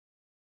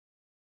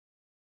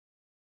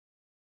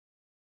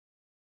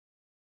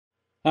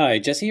Hi,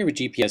 Jesse here with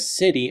GPS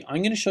City.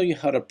 I'm going to show you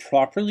how to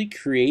properly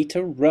create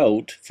a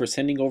route for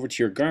sending over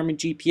to your Garmin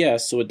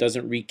GPS so it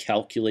doesn't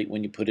recalculate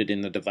when you put it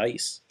in the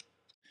device.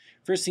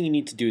 First thing you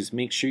need to do is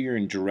make sure you're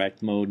in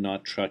direct mode,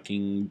 not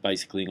trucking,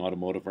 bicycling,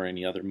 automotive, or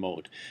any other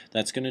mode.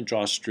 That's going to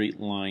draw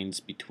straight lines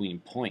between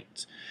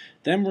points.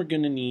 Then we're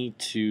going to need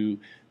to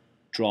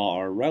draw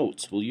our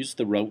routes. We'll use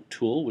the route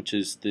tool, which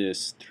is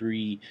this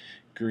 3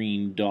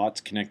 green dots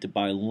connected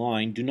by a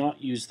line. Do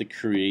not use the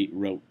create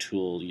route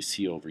tool you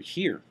see over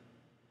here.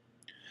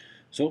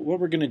 So what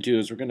we're going to do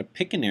is we're going to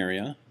pick an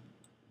area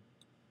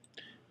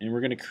and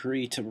we're going to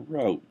create a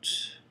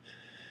route.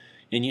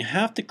 And you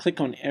have to click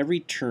on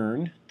every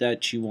turn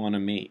that you want to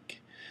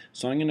make.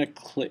 So I'm going to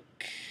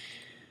click,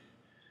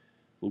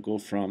 we'll go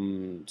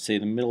from, say,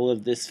 the middle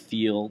of this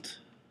field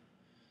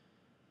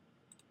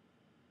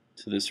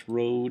to this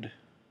road.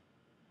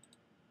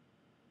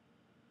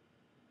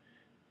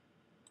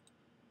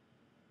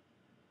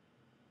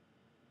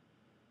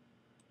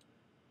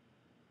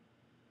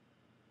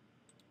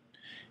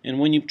 And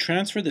when you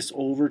transfer this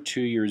over to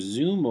your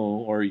Zumo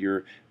or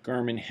your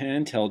Garmin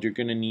handheld, you're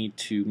going to need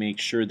to make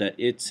sure that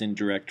it's in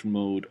direct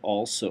mode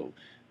also,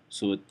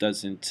 so it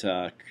doesn't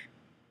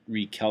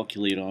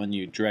recalculate on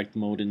you. Direct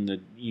mode in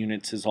the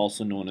units is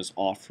also known as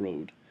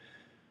off-road.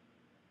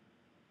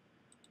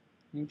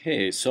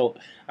 Okay, so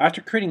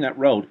after creating that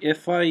route,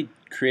 if I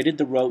created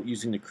the route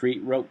using the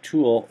create route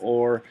tool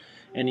or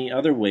any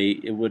other way,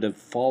 it would have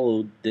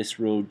followed this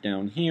road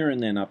down here and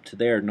then up to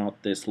there,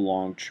 not this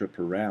long trip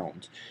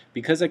around.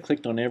 Because I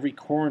clicked on every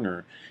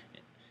corner,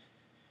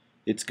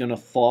 it's going to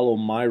follow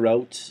my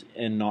route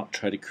and not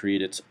try to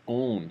create its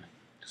own.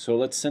 So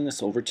let's send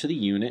this over to the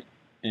unit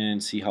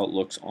and see how it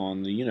looks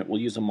on the unit. We'll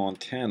use a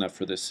Montana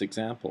for this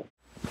example.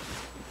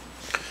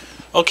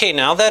 Okay,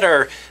 now that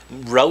our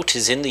route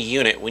is in the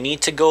unit, we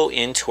need to go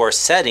into our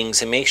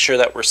settings and make sure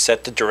that we're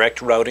set to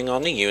direct routing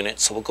on the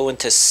unit. So we'll go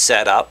into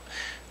setup.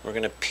 We're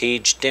going to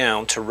page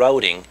down to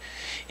routing.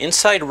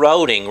 Inside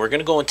routing, we're going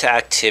to go into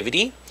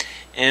activity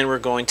and we're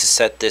going to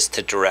set this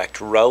to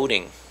direct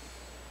routing.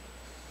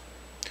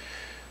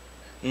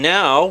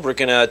 Now we're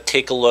going to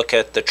take a look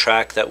at the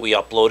track that we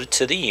uploaded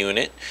to the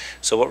unit.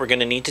 So what we're going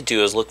to need to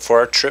do is look for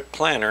our trip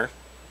planner.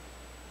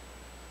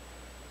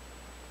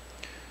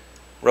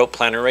 Route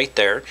planner right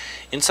there.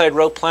 Inside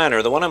route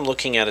planner, the one I'm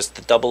looking at is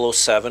the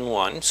 007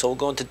 one. So we'll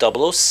go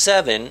into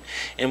 007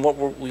 and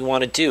what we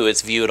want to do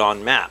is view it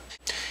on map.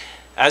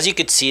 As you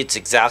can see, it's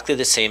exactly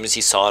the same as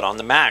you saw it on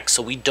the Mac,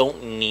 so we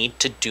don't need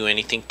to do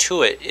anything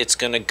to it. It's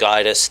going to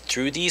guide us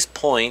through these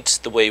points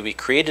the way we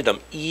created them,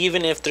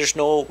 even if there's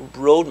no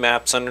road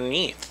maps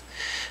underneath,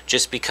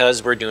 just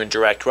because we're doing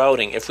direct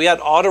routing. If we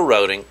had auto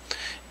routing,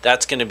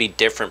 that's going to be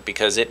different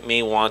because it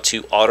may want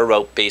to auto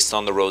route based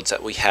on the roads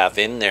that we have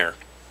in there.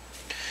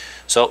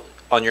 So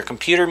on your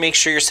computer, make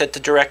sure you're set to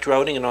direct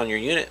routing, and on your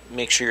unit,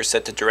 make sure you're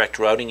set to direct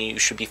routing, and you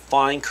should be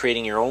fine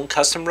creating your own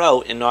custom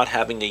route and not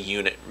having the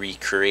unit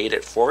recreate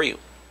it for you.